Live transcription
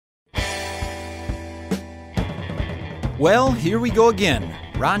Well, here we go again.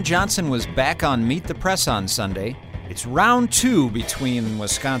 Ron Johnson was back on Meet the Press on Sunday. It's round two between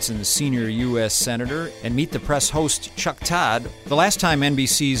Wisconsin's senior U.S. Senator and Meet the Press host Chuck Todd. The last time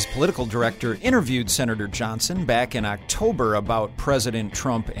NBC's political director interviewed Senator Johnson back in October about President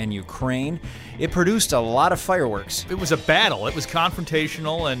Trump and Ukraine, it produced a lot of fireworks. It was a battle. It was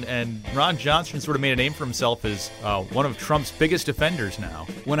confrontational, and Ron Johnson sort of made a name for himself as one of Trump's biggest defenders now.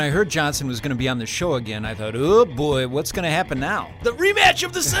 When I heard Johnson was going to be on the show again, I thought, oh boy, what's going to happen now? The rematch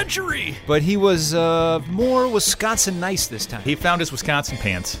of the century! But he was more Wisconsin nice this time. He found his Wisconsin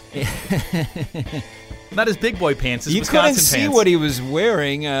pants. Not his big boy pants, his you Wisconsin pants. You couldn't see what he was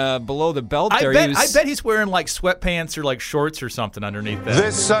wearing below the belt there. I bet he's wearing like sweatpants or like shorts or something underneath that.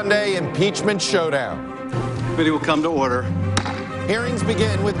 This Sunday, impeachment showdown. Committee will come to order. Hearings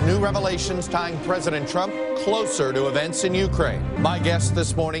begin with new revelations tying President Trump closer to events in Ukraine. My guest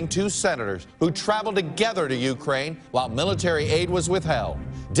this morning, two senators who traveled together to Ukraine while military aid was withheld.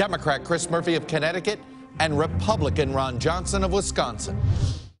 Democrat Chris Murphy of Connecticut and Republican Ron Johnson of Wisconsin.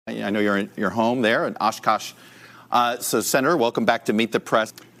 I know you're in your home there in Oshkosh. So, Senator, welcome back to Meet the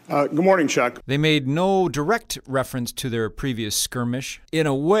Press. Good morning, Chuck. They made no direct reference to their previous skirmish. In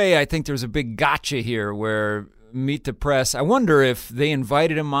a way, I think there's a big gotcha here where Meet the Press, I wonder if they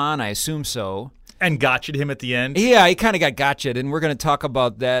invited him on. I assume so. And gotcha'd him at the end? Yeah, he kind of got gotcha'd, and we're going to talk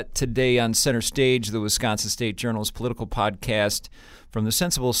about that today on Center Stage, the Wisconsin State Journal's political podcast. From the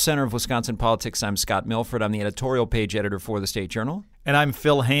Sensible Center of Wisconsin Politics, I'm Scott Milford. I'm the editorial page editor for the State Journal. And I'm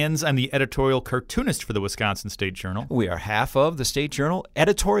Phil Hands. I'm the editorial cartoonist for the Wisconsin State Journal. We are half of the State Journal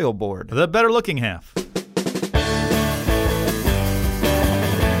editorial board. The better-looking half.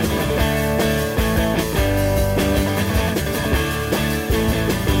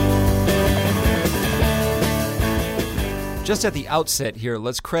 Just at the outset here,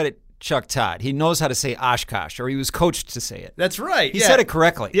 let's credit Chuck Todd. He knows how to say Oshkosh, or he was coached to say it. That's right. He said it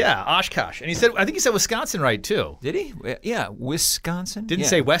correctly. Yeah, Oshkosh. And I think he said Wisconsin right, too. Did he? Yeah, Wisconsin. Didn't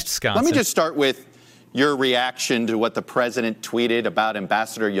say West Wisconsin. Let me just start with your reaction to what the president tweeted about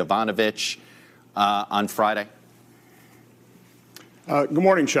Ambassador Yovanovitch on Friday. Good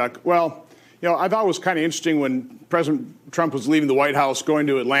morning, Chuck. Well, I thought it was kind of interesting when President Trump was leaving the White House, going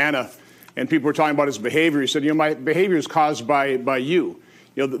to Atlanta, and people were talking about his behavior. He said, my behavior is caused by you.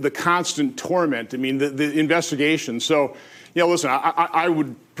 The constant torment, the investigation. So, listen, I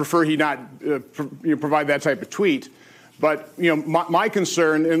would prefer he not provide that type of tweet. But, my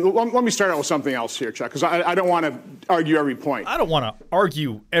concern, and let me start out with something else here, Chuck, because I don't want to argue every point. I don't want to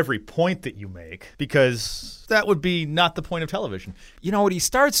argue every point that you make, because that would be not the point of television. What he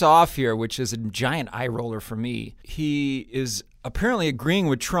starts off here, which is a giant eye roller for me, he is apparently agreeing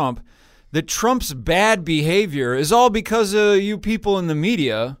with Trump that Trump's bad behavior is all because of you people in the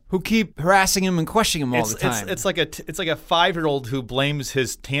media who keep harassing him and questioning him all the time. It's like a 5-year-old who blames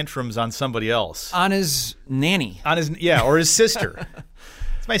his tantrums on somebody else. On his nanny. Or his sister.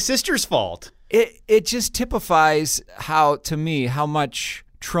 It's my sister's fault. It just typifies how much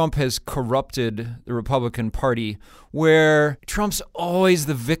Trump has corrupted the Republican Party, where Trump's always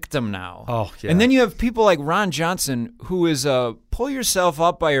the victim now. Oh, yeah. And then you have people like Ron Johnson, who is a pull yourself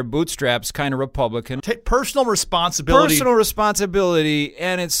up by your bootstraps kind of Republican. Take personal responsibility.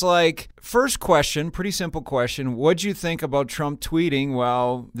 And it's like, first question, pretty simple question, what'd you think about Trump tweeting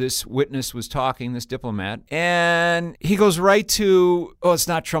while this witness was talking, this diplomat? And he goes right to, it's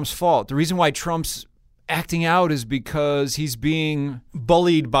not Trump's fault. The reason why Trump's acting out is because he's being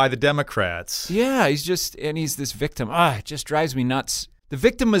bullied by the Democrats. Yeah, he's this victim. It just drives me nuts. The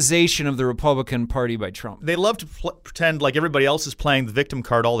victimization of the Republican Party by Trump. They love to pretend like everybody else is playing the victim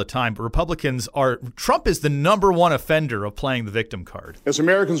card all the time, but Trump is the number one offender of playing the victim card. As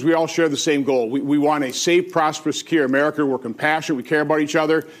Americans, we all share the same goal. We want a safe, prosperous, secure America. We're compassionate. We care about each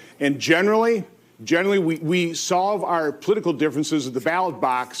other. And generally, we solve our political differences at the ballot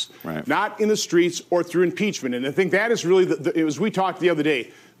box, right, not in the streets or through impeachment. And I think that is really, as we talked the other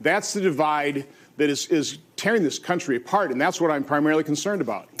day, that's the divide that is tearing this country apart, and that's what I'm primarily concerned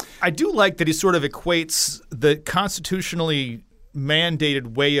about. I do like that he sort of equates the constitutionally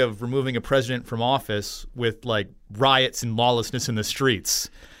mandated way of removing a president from office with, like, riots and lawlessness in the streets.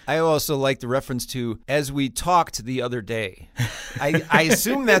 I also like the reference to, as we talked the other day. I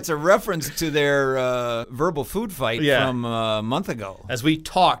assume that's a reference to their verbal food fight from a month ago. As we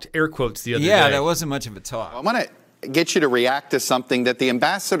talked, air quotes, the other day. Yeah, that wasn't much of a talk. I want to get you to react to something that the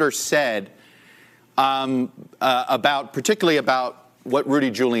ambassador said particularly about what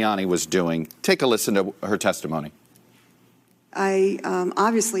Rudy Giuliani was doing. Take a listen to her testimony. I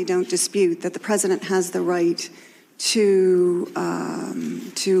obviously don't dispute that the president has the right to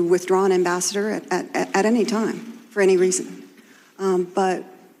withdraw an ambassador at any time. for any reason. But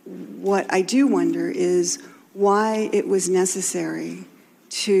what I do wonder is why it was necessary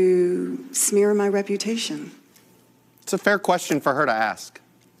to smear my reputation. It's a fair question for her to ask.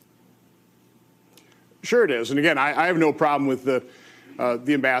 Sure it is. And again, I have no problem with the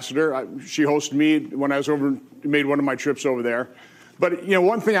ambassador. She hosted me when I was made one of my trips over there. But,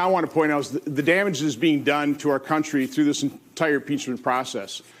 one thing I want to point out is the damage that is being done to our country through this entire impeachment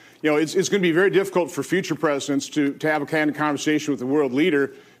process. It's going to be very difficult for future presidents to have a kind of conversation with the world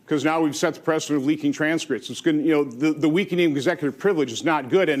leader, because now we've set the precedent of leaking transcripts. It's good, the weakening of executive privilege is not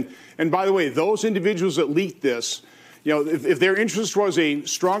good. And by the way, those individuals that leaked this, if their interest was a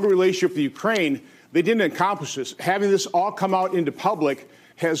stronger relationship with Ukraine, they didn't accomplish this. Having this all come out into public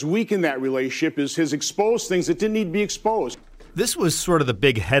has weakened that relationship, has exposed things that didn't need to be exposed. This was sort of the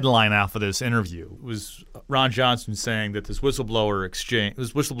big headline off of this interview. It was Ron Johnson saying that this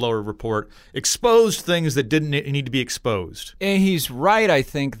whistleblower report exposed things that didn't need to be exposed. And he's right, I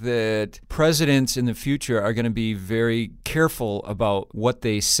think, that presidents in the future are going to be very careful about what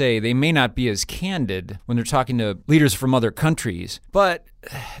they say. They may not be as candid when they're talking to leaders from other countries, but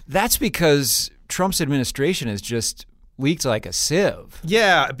that's because Trump's administration is just leaked like a sieve.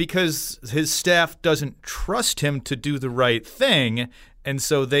 Yeah, because his staff doesn't trust him to do the right thing, and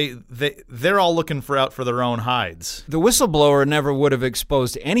so they're all looking out for their own hides. The whistleblower never would have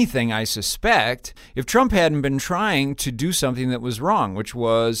exposed anything, I suspect, if Trump hadn't been trying to do something that was wrong, which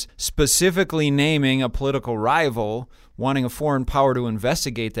was specifically naming a political rival, wanting a foreign power to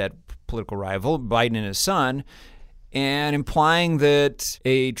investigate that political rival, Biden and his son, and implying that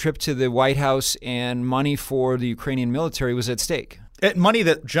a trip to the White House and money for the Ukrainian military was at stake. Money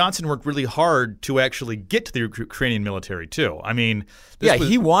that Johnson worked really hard to actually get to the Ukrainian military, too. I mean,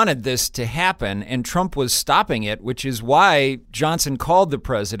 he wanted this to happen, and Trump was stopping it, which is why Johnson called the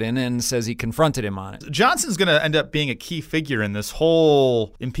president and says he confronted him on it. Johnson's going to end up being a key figure in this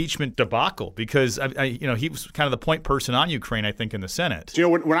whole impeachment debacle because, he was kind of the point person on Ukraine, I think, in the Senate.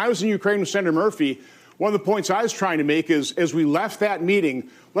 When I was in Ukraine with Senator Murphy, one of the points I was trying to make is, as we left that meeting,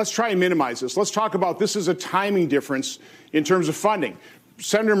 let's try and minimize this. Let's talk about this as a timing difference in terms of funding.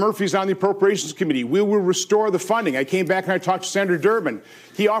 Senator Murphy's on the Appropriations Committee. We will restore the funding. I came back and I talked to Senator Durbin.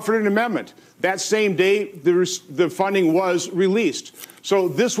 He offered an amendment. That same day, the funding was released. So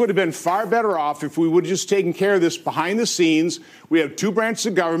this would have been far better off if we would have just taken care of this behind the scenes. We have two branches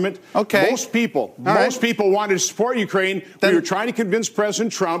of government. Okay. Most people wanted to support Ukraine. We were trying to convince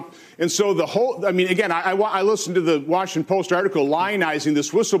President Trump. And so I listened to the Washington Post article lionizing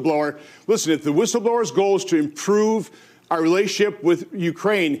this whistleblower. Listen, if the whistleblower's goal is to improve our relationship with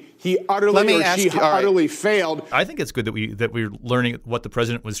Ukraine, he utterly failed. I think it's good that we're learning what the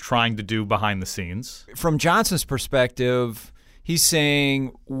president was trying to do behind the scenes. From Johnson's perspective, he's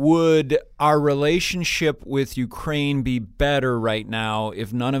saying, would our relationship with Ukraine be better right now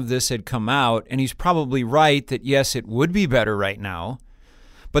if none of this had come out? And he's probably right that, yes, it would be better right now.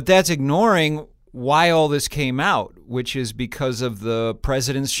 But that's ignoring why all this came out, which is because of the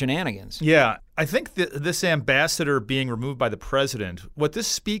president's shenanigans. Yeah. I think that this ambassador being removed by the president, what this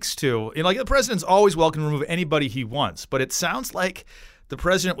speaks to, the president's always welcome to remove anybody he wants, but it sounds like the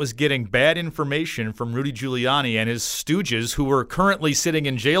president was getting bad information from Rudy Giuliani and his stooges who were currently sitting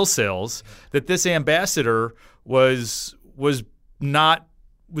in jail cells, that this ambassador was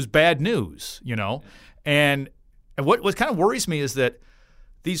bad news, And what kind of worries me is that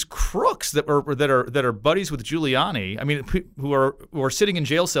these crooks that are buddies with Giuliani, who are sitting in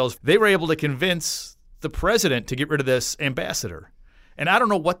jail cells, they were able to convince the president to get rid of this ambassador. And I don't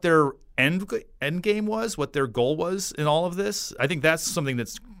know what their end game was, what their goal was in all of this. I think that's something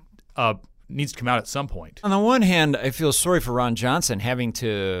that's needs to come out at some point. On the one hand, I feel sorry for Ron Johnson having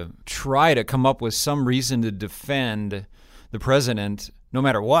to try to come up with some reason to defend the president no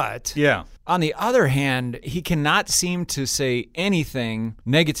matter what. Yeah. On the other hand, he cannot seem to say anything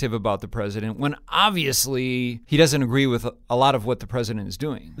negative about the president when obviously he doesn't agree with a lot of what the president is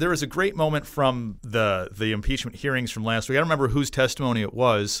doing. There was a great moment from the impeachment hearings from last week. I don't remember whose testimony it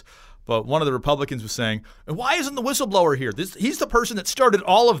was, but one of the Republicans was saying, why isn't the whistleblower here? He's the person that started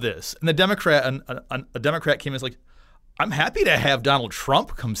all of this. And a Democrat came in and was like, I'm happy to have Donald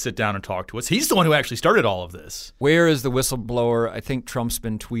Trump come sit down and talk to us. He's the one who actually started all of this. Where is the whistleblower? I think Trump's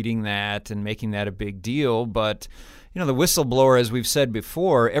been tweeting that and making that a big deal. But, the whistleblower, as we've said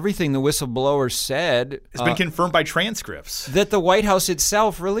before, everything the whistleblower said has been confirmed by transcripts that the White House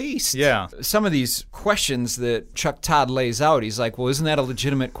itself released. Yeah. Some of these questions that Chuck Todd lays out, he's like, well, isn't that a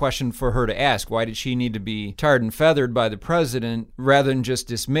legitimate question for her to ask? Why did she need to be tarred and feathered by the president rather than just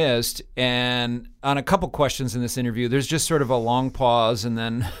dismissed? And on a couple questions in this interview, there's just sort of a long pause and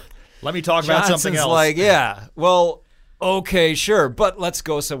then Let me talk about something else. Like, yeah, well, okay, sure, but let's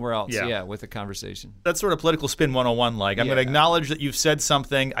go somewhere else. Yeah. With the conversation. That's sort of political spin 101. Like, I'm going to acknowledge that you've said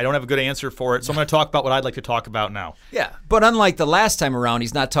something. I don't have a good answer for it, so I'm going to talk about what I'd like to talk about now. Yeah, but unlike the last time around,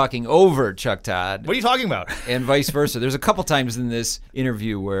 he's not talking over Chuck Todd. What are you talking about? And vice versa. There's a couple times in this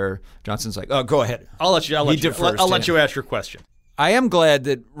interview where Johnson's like, "Oh, go ahead." I'll let you ask your question. I am glad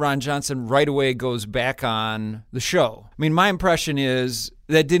that Ron Johnson right away goes back on the show. I mean, my impression is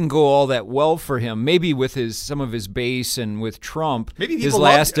that didn't go all that well for him. Maybe with some of his base and with Trump, maybe his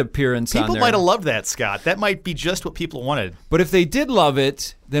last appearance on there. People might have loved that, Scott. That might be just what people wanted. But if they did love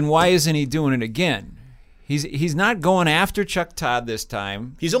it, then why isn't he doing it again? He's not going after Chuck Todd this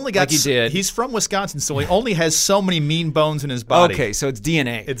time. He's only got like he did. He's from Wisconsin, so he only has so many mean bones in his body. Okay, so it's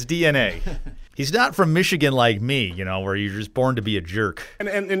DNA. It's DNA. He's not from Michigan like me, where you're just born to be a jerk.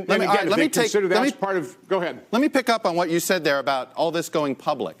 And let me consider that part of. Go ahead. Let me pick up on what you said there about all this going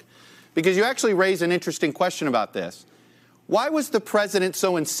public, because you actually raised an interesting question about this. Why was the president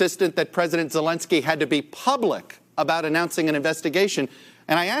so insistent that President Zelensky had to be public about announcing an investigation?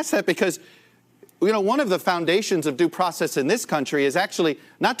 And I ask that because, one of the foundations of due process in this country is actually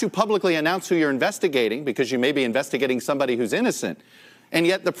not to publicly announce who you're investigating, because you may be investigating somebody who's innocent. And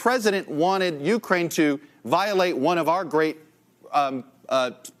yet the president wanted Ukraine to violate one of our great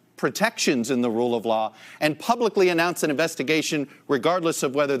protections in the rule of law and publicly announce an investigation regardless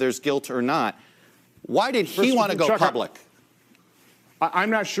of whether there's guilt or not. Why did he want to go public? I'm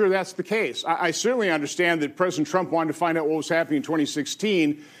not sure that's the case. I certainly understand that President Trump wanted to find out what was happening in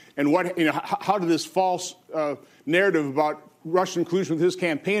 2016 and how did this false narrative about Russian collusion with his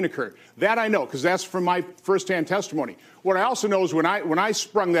campaign occur. That I know, because that's from my firsthand testimony. What I also know is when I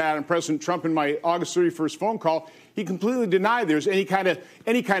sprung that on President Trump in my August 31st phone call, he completely denied there's any kind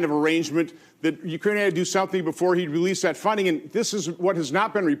of arrangement that Ukraine had to do something before he'd release that funding. And this is what has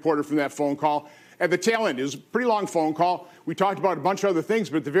not been reported from that phone call. At the tail end, it was a pretty long phone call. We talked about a bunch of other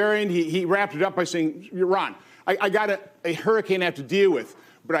things, but at the very end, he wrapped it up by saying, Ron, I got a hurricane I have to deal with,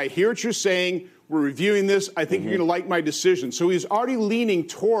 but I hear what you're saying. We're reviewing this. I think you're going to like my decision. So he's already leaning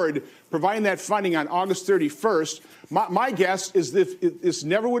toward providing that funding on August 31st. My guess is that if this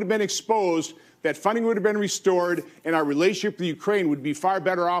never would have been exposed, that funding would have been restored, and our relationship with Ukraine would be far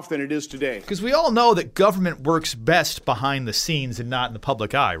better off than it is today. Because we all know that government works best behind the scenes and not in the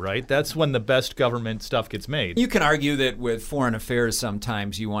public eye, right? That's when the best government stuff gets made. You can argue that with foreign affairs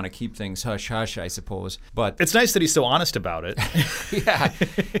sometimes you want to keep things hush-hush, I suppose. But it's nice that he's so honest about it. Yeah.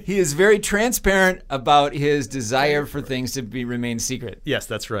 He is very transparent about his desire for things to remain secret. Yes,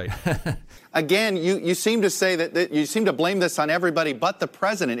 that's right. Again, you seem to say that you seem to blame this on everybody but the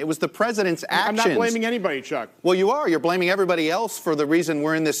president. It was the president's actions. I'm not blaming anybody, Chuck. Well, you are. You're blaming everybody else for the reason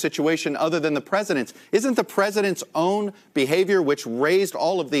we're in this situation other than the president's. Isn't the president's own behavior which raised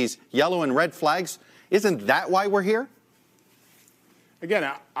all of these yellow and red flags, isn't that why we're here?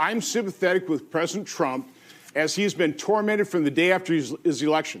 Again, I'm sympathetic with President Trump as he's been tormented from the day after his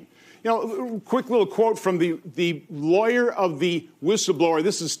election. Quick little quote from the lawyer of the whistleblower.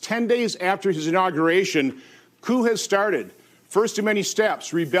 This is 10 days after his inauguration. Coup has started. First of many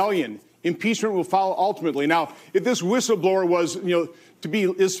steps, rebellion. Impeachment will follow ultimately. Now, if this whistleblower was, to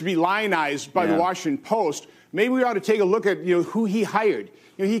be lionized by the Washington Post, maybe we ought to take a look at, who he hired.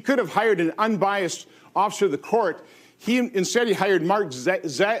 He could have hired an unbiased officer of the court. Instead, he hired Mark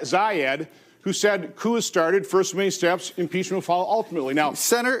Zayed, who said coup has started, first of many steps, impeachment will follow ultimately. Now,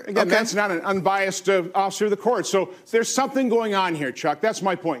 Senator, again, that's not an unbiased officer of the court. So there's something going on here, Chuck. That's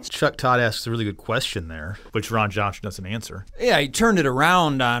my point. Chuck Todd asks a really good question there, which Ron Johnson doesn't answer. Yeah, he turned it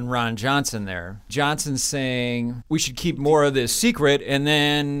around on Ron Johnson there. Johnson's saying we should keep more of this secret, and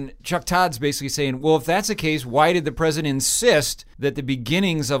then Chuck Todd's basically saying, well, if that's the case, why did the president insist that the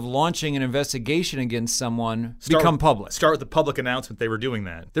beginnings of launching an investigation against someone become public? Start with the public announcement they were doing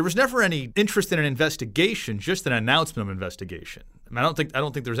that. There was never any interest in an investigation, just an announcement of investigation. I don't think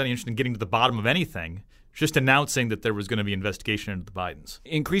there was any interest in getting to the bottom of anything, just announcing that there was going to be investigation into the Bidens.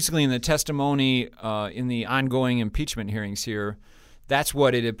 Increasingly in the testimony in the ongoing impeachment hearings here, that's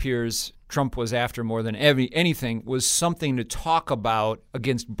what it appears Trump was after more than anything, was something to talk about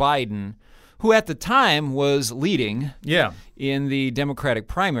against Biden, who at the time was leading in the Democratic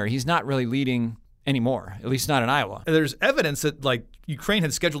primary. He's not really leading anymore, at least not in Iowa. There's evidence that Ukraine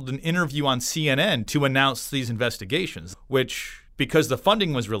had scheduled an interview on CNN to announce these investigations, which, because the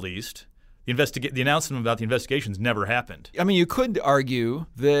funding was released, the announcement about the investigations never happened. I mean, you could argue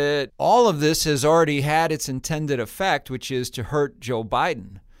that all of this has already had its intended effect, which is to hurt Joe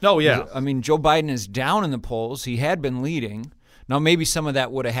Biden. Oh, yeah. I mean, Joe Biden is down in the polls. He had been leading. Now, maybe some of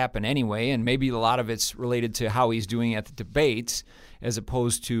that would have happened anyway, and maybe a lot of it's related to how he's doing at the debates. as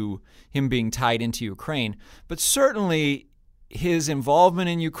opposed to him being tied into Ukraine. But certainly his involvement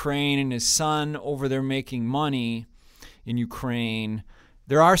in Ukraine and his son over there making money in Ukraine,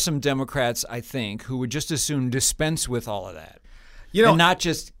 there are some Democrats, I think, who would just as soon dispense with all of that. And not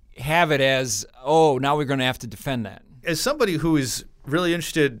just have it as, oh, now we're going to have to defend that. As somebody who is really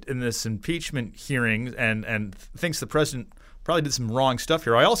interested in this impeachment hearing and thinks the president probably did some wrong stuff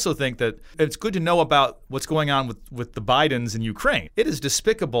here, I also think that it's good to know about what's going on with the Bidens in Ukraine. It is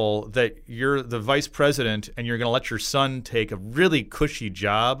despicable that you're the vice president and you're going to let your son take a really cushy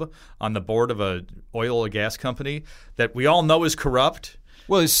job on the board of a oil or gas company that we all know is corrupt.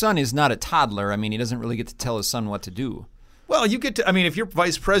 Well, his son is not a toddler. I mean, he doesn't really get to tell his son what to do. Well, you get to, I mean, if you're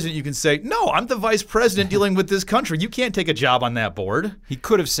vice president, you can say, no, I'm the vice president dealing with this country. You can't take a job on that board. He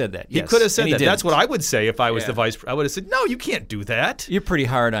could have said that. Yes. He could have said that. Didn't. That's what I would say if I was the vice president. I would have said, no, you can't do that. You're pretty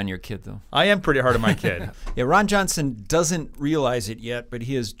hard on your kid, though. I am pretty hard on my kid. Yeah, Ron Johnson doesn't realize it yet, but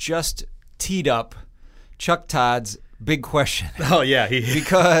he has just teed up Chuck Todd's big question. Oh, yeah.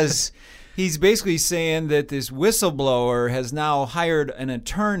 Because he's basically saying that this whistleblower has now hired an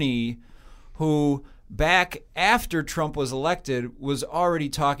attorney who, back after Trump was elected, was already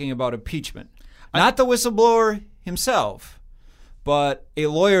talking about impeachment. Not the whistleblower himself, but a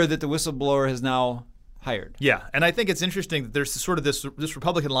lawyer that the whistleblower has now hired. Yeah, and I think it's interesting that there's sort of this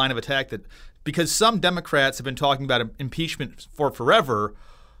Republican line of attack that because some Democrats have been talking about impeachment for forever,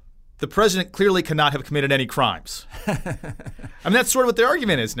 the president clearly cannot have committed any crimes. I mean, that's sort of what their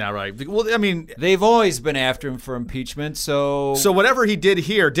argument is now, right? Well, I mean, they've always been after him for impeachment, so whatever he did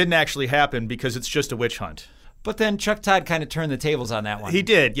here didn't actually happen because it's just a witch hunt. But then Chuck Todd kind of turned the tables on that one. He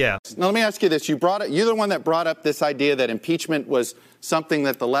did, yeah. Now, let me ask you this. You're the one that brought up this idea that impeachment was something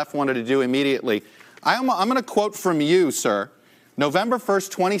that the left wanted to do immediately. I'm going to quote from you, sir. November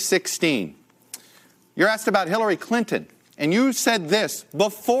 1st, 2016. You're asked about Hillary Clinton. And you said this,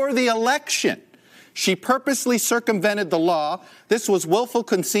 before the election, she purposely circumvented the law. This was willful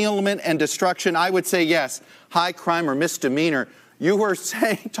concealment and destruction. I would say yes, high crime or misdemeanor. You were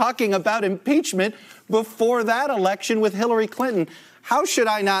talking about impeachment before that election with Hillary Clinton. How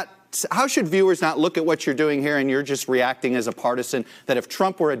should viewers not look at what you're doing here and you're just reacting as a partisan, that if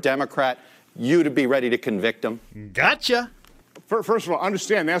Trump were a Democrat, you'd be ready to convict him? Gotcha. First of all,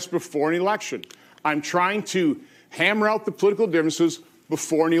 understand that's before an election. I'm trying to hammer out the political differences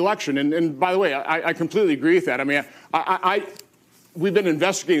before an election. And by the way, I completely agree with that. I mean, we've been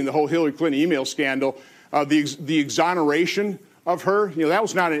investigating the whole Hillary Clinton email scandal. The exoneration of her, that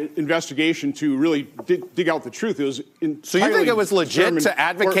was not an investigation to really dig out the truth. It was so you think it was legit to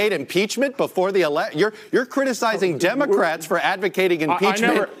advocate impeachment before the election? You're criticizing Democrats for advocating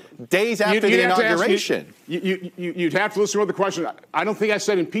impeachment days after the inauguration. You'd have to listen to the question. I don't think I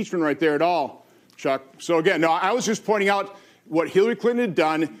said impeachment right there at all, Chuck. So again, no, I was just pointing out what Hillary Clinton had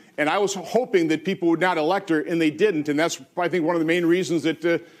done, and I was hoping that people would not elect her, and they didn't. And that's, I think, one of the main reasons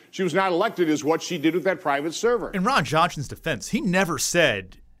that she was not elected is what she did with that private server. In Ron Johnson's defense, he never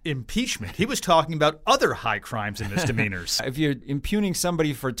said impeachment. He was talking about other high crimes and misdemeanors. If you're impugning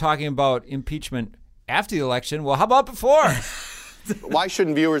somebody for talking about impeachment after the election, well, how about before? Why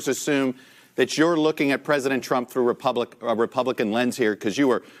shouldn't viewers assume that you're looking at President Trump through a Republican lens here, because you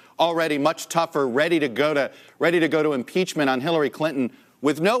were already much tougher, ready to go to impeachment on Hillary Clinton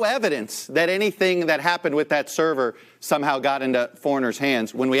with no evidence that anything that happened with that server somehow got into foreigners'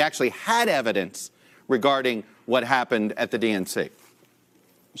 hands, when we actually had evidence regarding what happened at the DNC?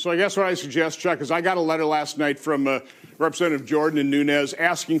 So I guess what I suggest, Chuck, is I got a letter last night from Representative Jordan and Nunes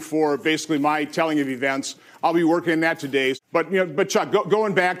asking for basically my telling of events. I'll be working on that today. But Chuck,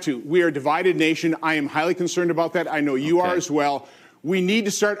 going back to, we are a divided nation. I am highly concerned about that. I know you are as well. We need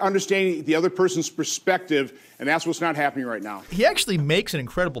to start understanding the other person's perspective, and that's what's not happening right now. He actually makes an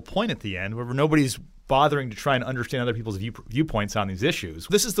incredible point at the end where nobody's bothering to try and understand other people's viewpoints on these issues.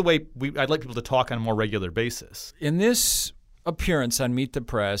 This is the way I'd like people to talk on a more regular basis. In this appearance on Meet the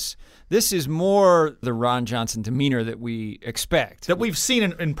Press, this is more the Ron Johnson demeanor that we expect. That we've seen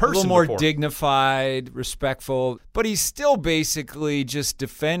in person. A little more before. Dignified, respectful, but he's still basically just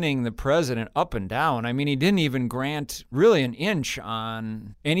defending the president up and down. I mean, he didn't even grant really an inch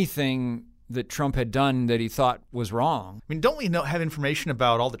on anything that Trump had done that he thought was wrong. I mean, don't we have information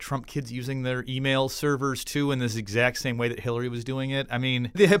about all the Trump kids using their email servers too in this exact same way that Hillary was doing it? I mean,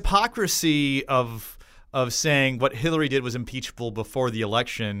 the hypocrisy of saying what Hillary did was impeachable before the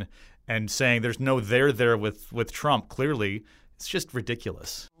election and saying there's no there with Trump, clearly, it's just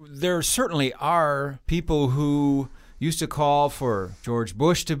ridiculous. There certainly are people who used to call for George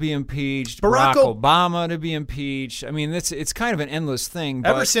Bush to be impeached, Barack Obama to be impeached. I mean, it's kind of an endless thing.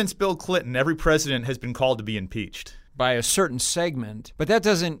 Ever since Bill Clinton, every president has been called to be impeached. by a certain segment, but that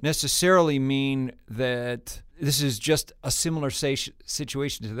doesn't necessarily mean that this is just a similar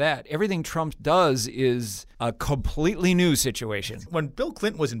situation to that. Everything Trump does is a completely new situation. When Bill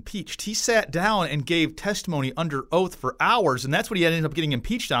Clinton was impeached, he sat down and gave testimony under oath for hours, and that's what he ended up getting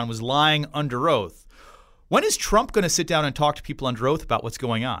impeached on, was lying under oath. When is Trump going to sit down and talk to people under oath about what's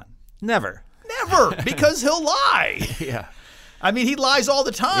going on? Never. Never, because he'll lie. Yeah. I mean, he lies all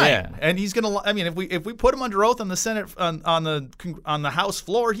the time, Yeah. and he's gonna. I mean, if we put him under oath on the Senate on the House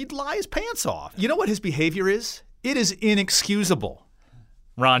floor, he'd lie his pants off. You know what his behavior is? It is inexcusable,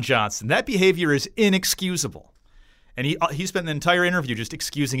 Ron Johnson. That behavior is inexcusable, and he spent the entire interview just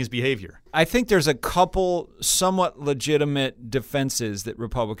excusing his behavior. I think there's a couple somewhat legitimate defenses that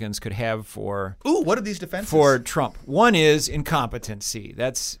Republicans could have for. Ooh, what are these defenses for Trump? One is incompetency.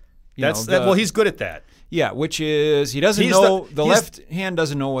 Well, he's good at that. Yeah, which is he doesn't know the left hand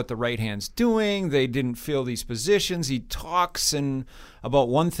doesn't know what the right hand's doing. They didn't fill these positions. He talks about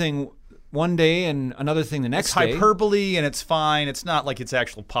one thing one day and another thing the next day. It's hyperbole and it's fine. It's not like it's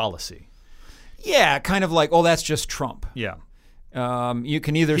actual policy. Yeah, kind of like, oh, that's just Trump. Yeah. You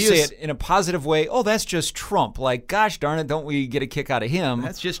can either say it in a positive way, oh, that's just Trump. Like, gosh darn it, don't we get a kick out of him?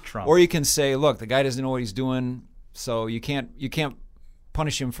 That's just Trump. Or you can say, look, the guy doesn't know what he's doing, so you can't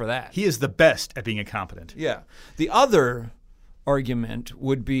punish him for that. He is the best at being incompetent. Yeah. The other argument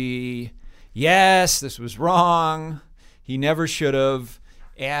would be, yes, this was wrong. He never should have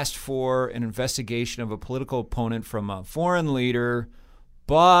asked for an investigation of a political opponent from a foreign leader,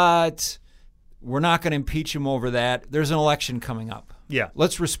 but we're not going to impeach him over that. There's an election coming up. Yeah.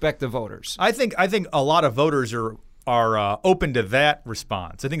 Let's respect the voters. I think a lot of voters are open to that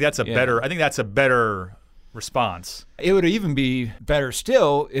response. I think that's a better response. It would even be better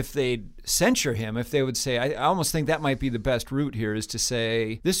still if they'd censure him, if they would say, I almost think that might be the best route here, is to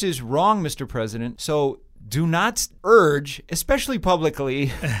say, this is wrong, Mr. President, so do not urge, especially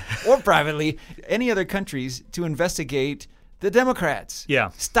publicly or privately, any other countries to investigate the Democrats. Yeah.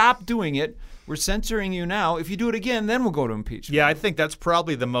 Stop doing it. We're censoring you now. If you do it again, then we'll go to impeachment. Yeah, I think that would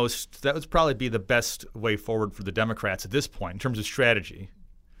probably be the best way forward for the Democrats at this point in terms of strategy.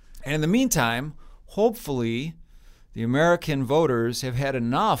 And in the meantime, hopefully, the American voters have had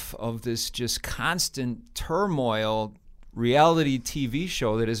enough of this just constant turmoil reality TV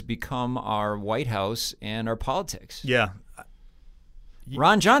show that has become our White House and our politics. Yeah.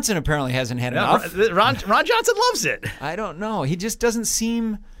 Ron Johnson apparently hasn't had enough. Ron Johnson loves it. I don't know. He just doesn't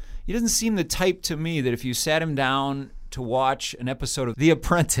seem the type to me that if you sat him down to watch an episode of The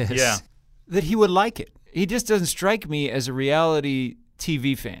Apprentice, that he would like it. He just doesn't strike me as a reality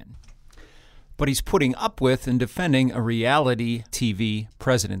TV fan. But he's putting up with and defending a reality TV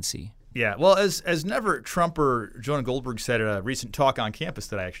presidency. Yeah, well, as never Trumper Jonah Goldberg said at a recent talk on campus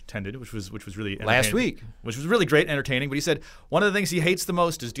that I actually attended, which was really last week, which was really great and entertaining. But he said one of the things he hates the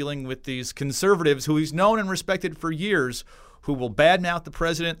most is dealing with these conservatives who he's known and respected for years, who will badmouth the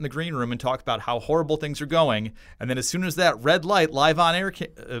president in the green room and talk about how horrible things are going, and then as soon as that red light live on air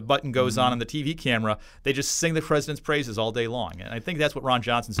button goes on the TV camera, they just sing the president's praises all day long. And I think that's what Ron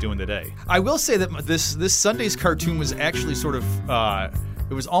Johnson's doing today. I will say that this Sunday's cartoon was actually sort of.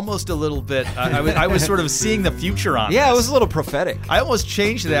 It was almost a little bit. I was sort of seeing the future on. Yeah, this. It was a little prophetic. I almost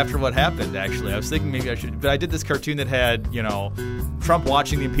changed it after what happened. Actually, I was thinking maybe I should. But I did this cartoon that had Trump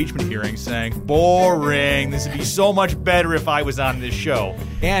watching the impeachment hearing, saying, "Boring. This would be so much better if I was on this show."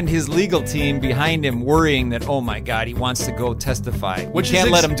 And his legal team behind him worrying that, oh my God, he wants to go testify. We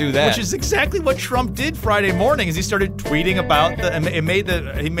can't let him do that. Which is exactly what Trump did Friday morning, as he started tweeting about he made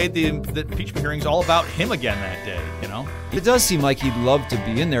the impeachment hearings all about him again that day. It does seem like he'd love to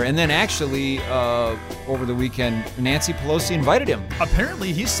be in there. And then actually, over the weekend, Nancy Pelosi invited him.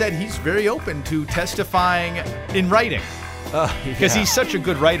 Apparently, he said he's very open to testifying in writing. Because he's such a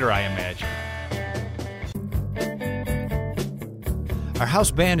good writer, I imagine. Our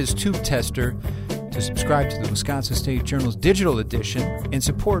house band is Tube Tester. To subscribe to the Wisconsin State Journal's digital edition and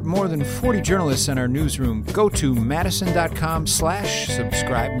support more than 40 journalists in our newsroom, go to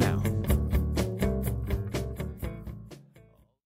madison.com/subscribe now.